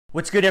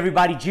What's good,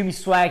 everybody? Jimmy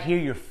Swagg here,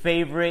 your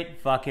favorite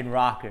fucking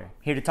rocker.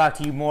 Here to talk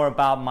to you more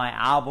about my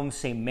album,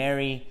 St.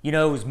 Mary. You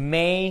know, it was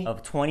May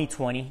of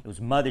 2020. It was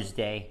Mother's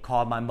Day.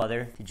 Called my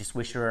mother to just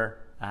wish her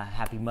a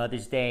happy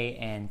Mother's Day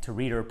and to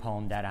read her a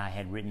poem that I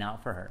had written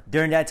out for her.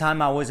 During that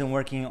time, I wasn't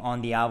working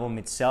on the album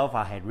itself.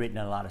 I had written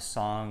a lot of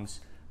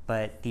songs,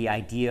 but the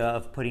idea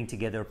of putting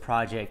together a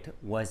project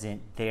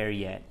wasn't there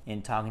yet.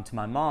 In talking to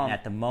my mom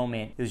at the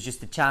moment, it was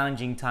just a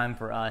challenging time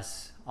for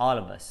us, all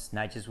of us,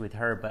 not just with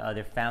her, but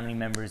other family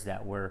members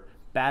that were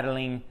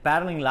battling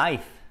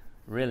life,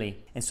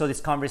 really. And so this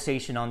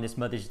conversation on this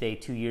Mother's Day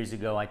 2 years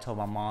ago, I told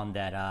my mom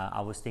that I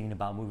was thinking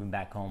about moving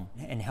back home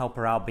and help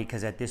her out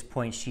because at this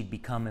point she'd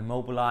become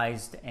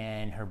immobilized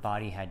and her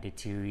body had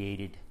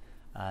deteriorated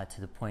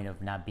to the point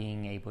of not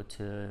being able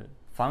to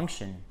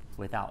function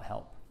without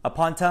help.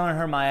 Upon telling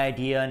her my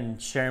idea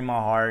and sharing my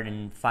heart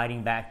and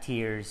fighting back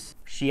tears,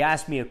 she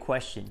asked me a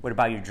question. What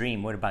about your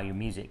dream? What about your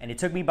music? And it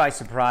took me by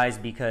surprise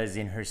because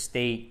in her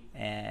state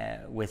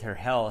with her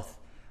health,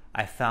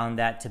 I found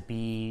that to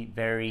be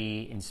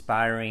very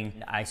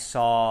inspiring. I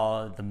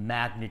saw the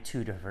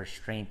magnitude of her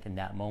strength in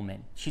that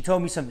moment. She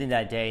told me something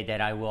that day that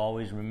I will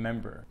always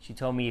remember. She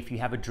told me, if you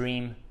have a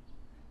dream,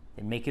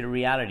 then make it a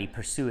reality,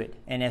 pursue it.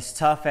 And as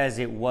tough as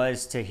it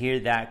was to hear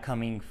that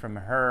coming from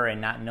her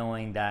and not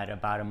knowing that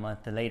about a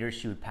month later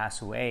she would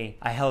pass away,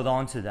 I held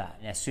on to that.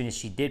 And as soon as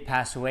she did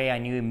pass away, I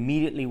knew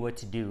immediately what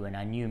to do. And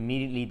I knew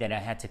immediately that I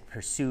had to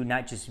pursue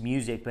not just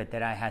music, but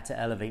that I had to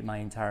elevate my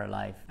entire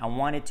life. I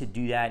wanted to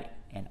do that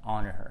and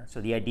honor her.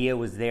 So the idea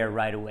was there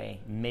right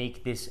away.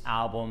 Make this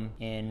album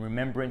in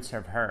remembrance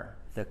of her.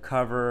 The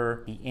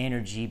cover, the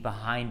energy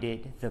behind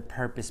it, the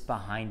purpose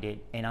behind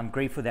it. And I'm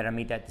grateful that I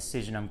made that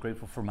decision. I'm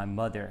grateful for my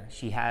mother.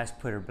 She has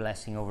put her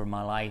blessing over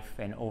my life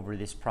and over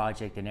this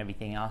project and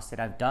everything else that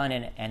I've done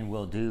and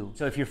will do.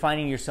 So if you're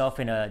finding yourself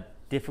in a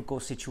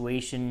difficult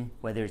situation,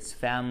 whether it's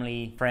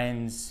family,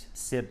 friends,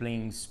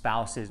 siblings,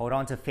 spouses, hold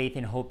on to faith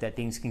and hope that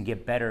things can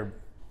get better.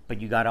 But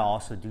you gotta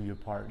also do your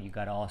part. You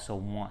gotta also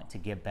want to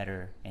get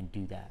better and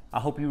do that. I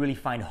hope you really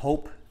find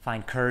hope,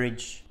 find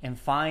courage, and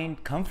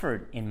find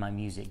comfort in my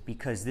music,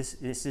 because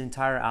this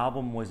entire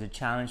album was a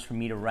challenge for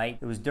me to write.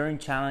 It was during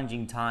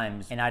challenging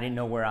times and I didn't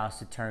know where else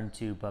to turn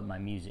to but my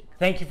music.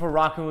 Thank you for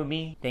rocking with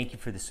me. Thank you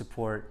for the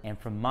support. And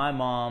from my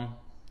mom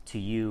to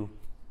you,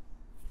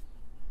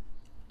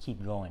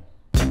 keep going.